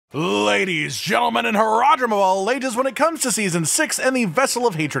Ladies, gentlemen, and Haradrim of all ages, when it comes to Season 6 and the Vessel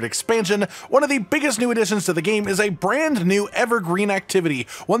of Hated expansion, one of the biggest new additions to the game is a brand new evergreen activity,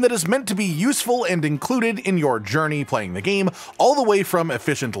 one that is meant to be useful and included in your journey playing the game, all the way from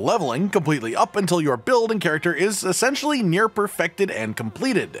efficient leveling, completely up until your build and character is essentially near perfected and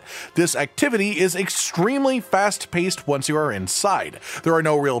completed. This activity is extremely fast-paced once you are inside. There are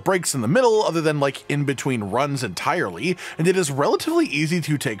no real breaks in the middle other than like in between runs entirely, and it is relatively easy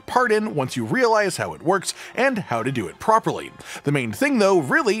to take part in once you realize how it works and how to do it properly. The main thing though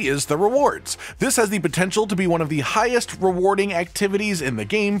really is the rewards. This has the potential to be one of the highest rewarding activities in the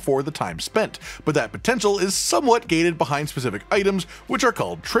game for the time spent, but that potential is somewhat gated behind specific items which are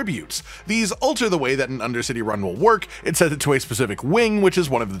called tributes. These alter the way that an Undercity run will work. It sets it to a specific wing, which is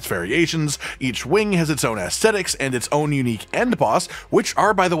one of its variations. Each wing has its own aesthetics and its own unique end boss, which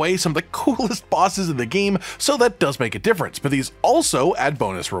are, by the way, some of the coolest bosses in the game, so that does make a difference, but these also add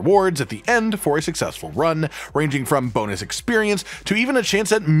bonus rewards at the end for a successful run, ranging from bonus experience to even a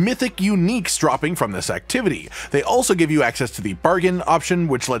chance at mythic uniques dropping from this activity. They also give you access to the bargain option,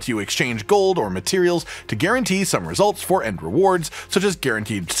 which lets you exchange gold or materials to guarantee some results for end rewards, such as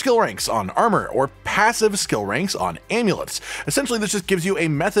guaranteed skill ranks on armor or passive skill ranks on amulets. Essentially, this just gives you a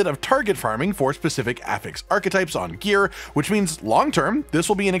method of target farming for specific affix archetypes on gear, which means long-term, this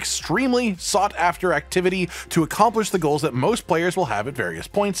will be an extremely sought-after activity to accomplish the goals that most players will have at various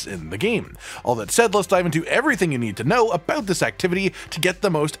points in the game. All that said, let's dive into everything you need to know about this activity to get the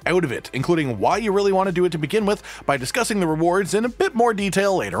most out of it, including why you really want to do it to begin with, by discussing the rewards in a bit more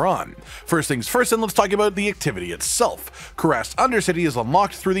detail later on. First things first, and let's talk about the activity itself. Kurast Undercity is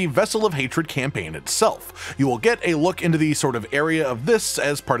unlocked through the Vessel of Hated campaign itself. You will get a look into the sort of area of this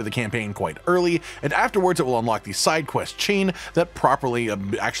as part of the campaign quite early, and afterwards it will unlock the side quest chain that properly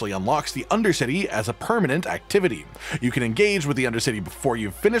actually unlocks the Undercity as a permanent activity. You can engage with the Undercity before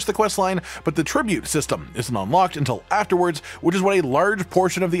you finish the questline, but the tribute system isn't unlocked until afterwards, which is what a large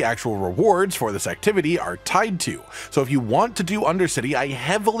portion of the actual rewards for this activity are tied to. So if you want to do Undercity, I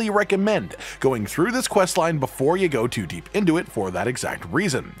heavily recommend going through this questline before you go too deep into it for that exact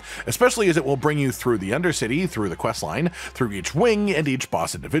reason, especially as it will bring you through the Undercity, through the questline, through each wing and each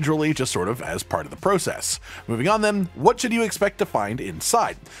boss individually, just sort of as part of the process. Moving on then, what should you expect to find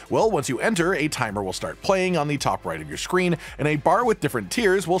inside? Well, once you enter, a timer will start playing on the top right of your screen, and a bar with different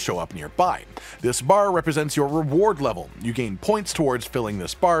tiers will show up nearby. This bar represents your reward level. You gain points towards filling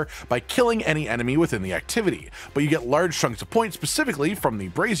this bar by killing any enemy within the activity, but you get large chunks of points specifically from the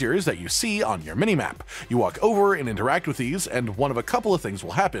braziers that you see on your minimap. You walk over and interact with these, and one of a couple of things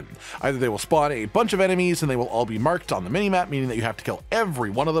will happen. Either they will spawn a bunch of enemies and they will all be marked on the minimap, meaning that you have to kill every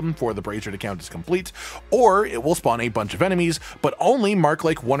one of them for the brazier to count as complete, or it will spawn a bunch of enemies, but only mark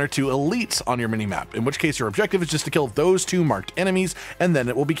like one or two elites on your minimap, in which case your objective is just to kill those two marked enemies, and then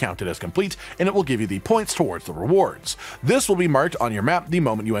it will be counted as complete, and it will give you the points towards the rewards. This will be marked on your map the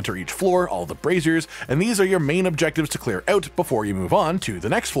moment you enter each floor, all the braziers, and these are your main objectives to clear out before you move on to the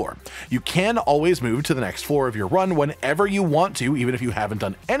next floor. You can always move to the next floor of your run whenever you want to, even if you haven't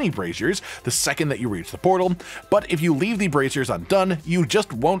done any braziers the second that you reach the portal, but if you leave the braziers undone, you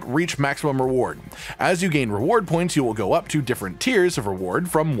just won't reach maximum reward. As you gain reward points, you will go up to different tiers of reward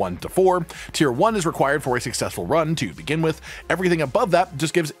from 1 to 4. Tier 1 is required for a successful run to begin with. Everything above that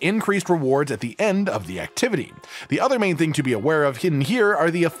just gives increased rewards at the end of the activity. The other main thing to be aware of hidden here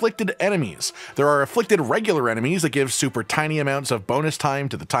are the afflicted enemies. There are afflicted regular enemies that give super tiny amounts of bonus time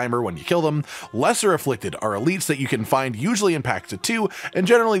to the timer when you kill them. Lesser afflicted are elites that you can find usually in packs of 2, and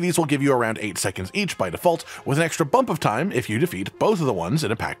generally these will give you around 8 seconds each by default, with an extra bump of time if you defeat both of the ones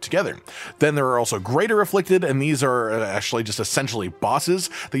in a pack together. Then there are also greater afflicted, and these are actually just essentially bosses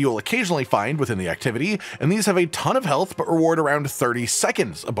that you will occasionally find within the activity, and these have a ton of health but reward around 30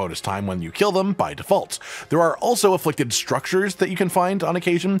 seconds of bonus time when you kill them by default. There are also afflicted structures that you can find on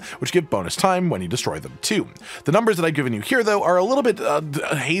occasion, which give bonus time when you destroy them too. The numbers that I've given you here though are a little bit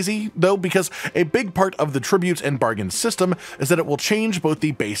hazy though, because a big part of the tributes and bargain system is that it will change both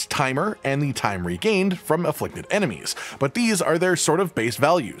the base timer and the time regained from afflicted enemies, but these are their sort of base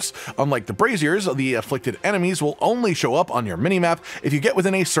values. Unlike the braziers, the afflicted enemies will only show up on your minimap if you get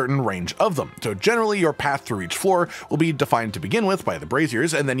within a certain range of them, so generally your path through each floor will be defined to begin with by the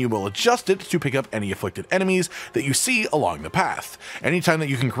braziers, and then you will adjust it to pick up any afflicted enemies that you see along the path. Anytime that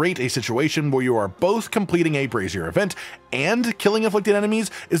you can create a situation where you are both completing a brazier event and killing afflicted enemies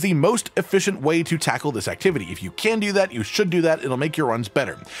is the most efficient way to tackle this activity. If you can do that, you should do that. It'll make your runs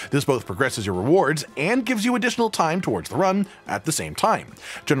better. This both progresses your rewards and gives you additional time towards the run at the same time.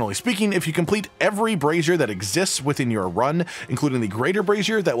 Generally speaking, if you complete every brazier that exists within your run, including the greater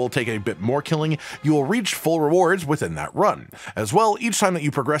brazier that will take a bit more killing, you will reach full rewards within that run. As well, well, each time that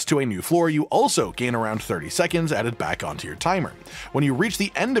you progress to a new floor, you also gain around 30 seconds added back onto your timer. When you reach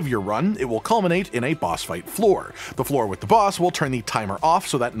the end of your run, it will culminate in a boss fight floor. The floor with the boss will turn the timer off,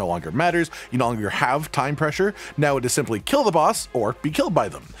 so that no longer matters. You no longer have time pressure. Now it is simply kill the boss or be killed by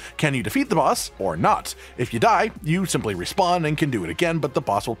them. Can you defeat the boss or not? If you die, you simply respawn and can do it again, but the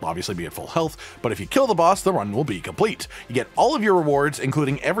boss will obviously be at full health. But if you kill the boss, the run will be complete. You get all of your rewards,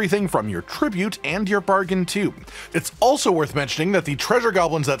 including everything from your tribute and your bargain too. It's also worth mentioning that the treasure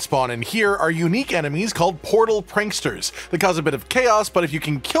goblins that spawn in here are unique enemies called portal pranksters. They cause a bit of chaos, but if you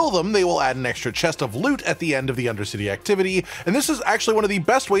can kill them, they will add an extra chest of loot at the end of the Undercity activity, and this is actually one of the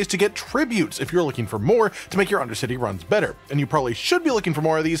best ways to get tributes if you're looking for more to make your Undercity runs better. And you probably should be looking for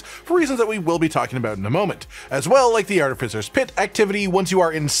more of these for reasons that we will be talking about in a moment. As well, like the Artificer's Pit activity, once you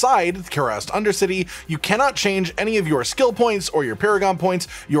are inside Kurast Undercity, you cannot change any of your skill points or your paragon points,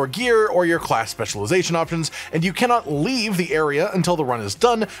 your gear, or your class specialization options, and you cannot leave the area until the run is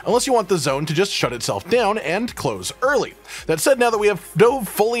done unless you want the zone to just shut itself down and close early. That said, now that we have dove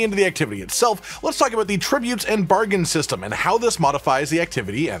fully into the activity itself, let's talk about the tributes and bargain system and how this modifies the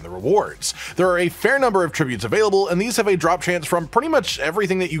activity and the rewards. There are a fair number of tributes available, and these have a drop chance from pretty much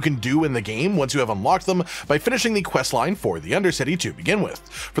everything that you can do in the game once you have unlocked them by finishing the questline for the Undercity to begin with.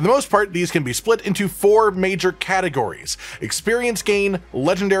 For the most part, these can be split into 4 major categories: experience gain,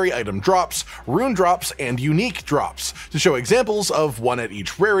 legendary item drops, rune drops, and unique drops. To show examples of one at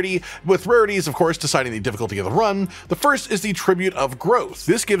each rarity, with rarities of course deciding the difficulty of the run, the first is the Tribute of Growth.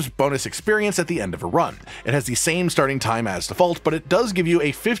 This gives bonus experience at the end of a run. It has the same starting time as default, but it does give you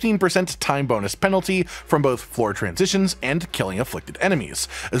a 15% time bonus penalty from both floor transitions and killing afflicted enemies,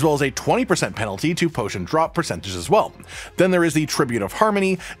 as well as a 20% penalty to potion drop percentage as well. Then there is the Tribute of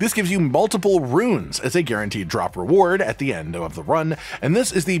Harmony. This gives you multiple runes as a guaranteed drop reward at the end of the run, and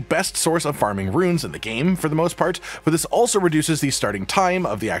this is the best source of farming runes in the game for the most part, but this also reduces the starting time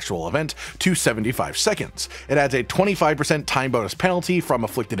of the actual event to 75 seconds. It adds a 25% time bonus penalty from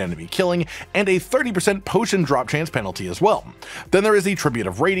afflicted enemy killing, and a 30% potion drop chance penalty as well. Then there is the Tribute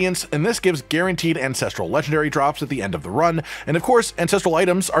of Radiance, and this gives guaranteed ancestral legendary drops at the end of the run, and of course ancestral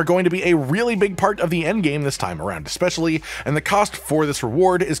items are going to be a really big part of the endgame this time around especially, and the cost for this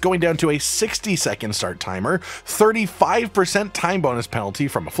reward is going down to a 60-second start timer, 35% time bonus penalty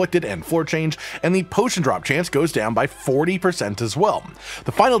from afflicted and floor change, and the potion drop chance goes down by 40% as well.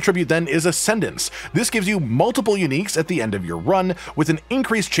 The final tribute then is Ascendance. This gives you multiple uniques at the end of your run, with an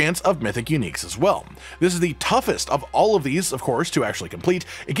increased chance of mythic uniques as well. This is the toughest of all of these, of course, to actually complete.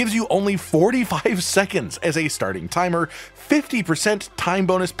 It gives you only 45 seconds as a starting timer, 50% time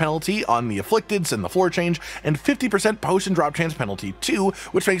bonus penalty on the afflicteds and the floor change, and 50% potion drop chance penalty too,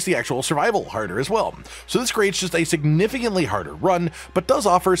 which makes the actual survival harder as well. So this creates just a significantly harder run, but does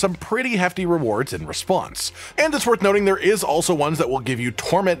offer some pretty hefty rewards in response. And it's worth noting there is also ones that will give you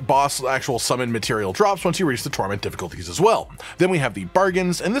Torment boss actual summon material drops once you reach the Torment difficulties as well. Then we have the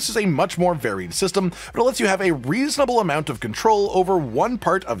bargains, and this is a much more varied system, but it lets you have a reasonable amount of control over one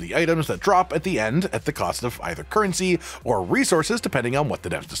part of the items that drop at the end at the cost of either currency or resources depending on what the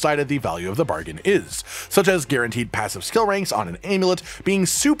devs decided the value of the bargain is, such as guaranteed passive skill ranks on an amulet being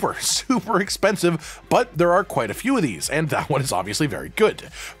super expensive, but there are quite a few of these, and that one is obviously very good.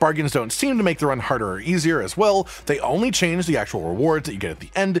 Bargains don't seem to make the run harder or easier as well. They only change the actual rewards that you get at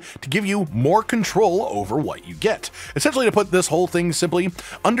the end to give you more control over what you get. Essentially, to put this whole thing simply,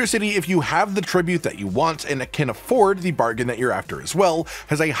 Undercity, if you have the tribute that you want and can afford the bargain that you're after as well,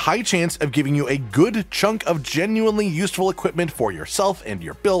 has a high chance of giving you a good chunk of genuinely useful equipment for yourself and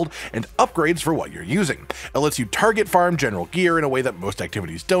your build, and upgrades for what you're using. It lets you target farm general gear in a way that most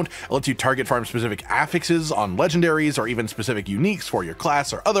activities don't. It lets you target farm specific affixes on legendaries or even specific uniques for your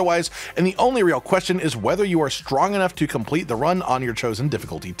class or otherwise, and the only real question is whether you are strong enough to complete the run on your chosen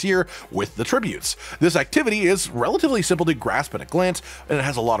difficulty tier with the tributes. This activity is relatively simple to grasp at a glance, and it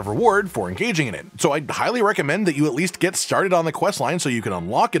has a lot of reward for engaging in it, so I'd highly recommend that you at least get started on the questline so you can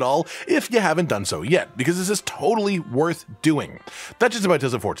unlock it all if you haven't done so yet, because this is totally worth doing. That just about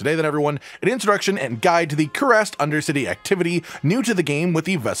does it for today then, everyone. An introduction and guide to the Kurast Undercity activity new to the game with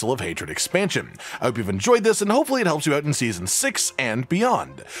the Vessel of Hated expansion. I hope you've enjoyed this, and hopefully it helps you out in Season 6 and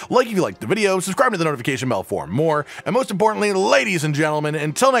beyond. Like if you liked the video, subscribe to the notification bell for more, and most importantly, ladies and gentlemen,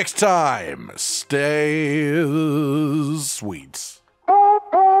 until next time, stay sweet.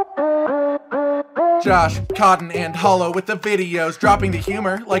 Josh, Cotton, and Hollow with the videos, dropping the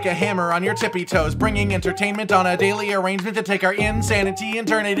humor like a hammer on your tippy toes, bringing entertainment on a daily arrangement to take our insanity and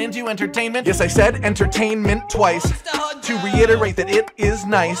turn it into entertainment. Yes, I said entertainment twice, to reiterate that it is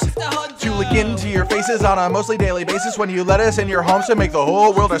nice to look into your faces on a mostly daily basis when you let us in your homes to make the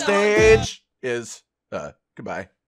whole world a stage. Goodbye.